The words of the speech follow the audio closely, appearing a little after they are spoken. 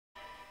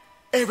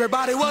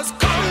Everybody was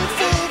kung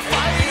fu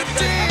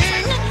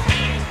fighting.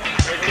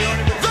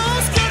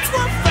 Those kids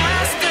were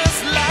fast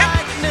as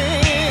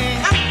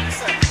lightning.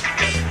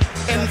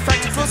 In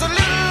fact, it was a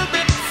little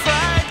bit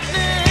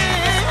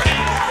frightening.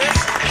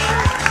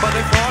 But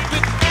they fought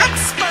with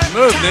expert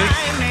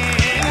timing.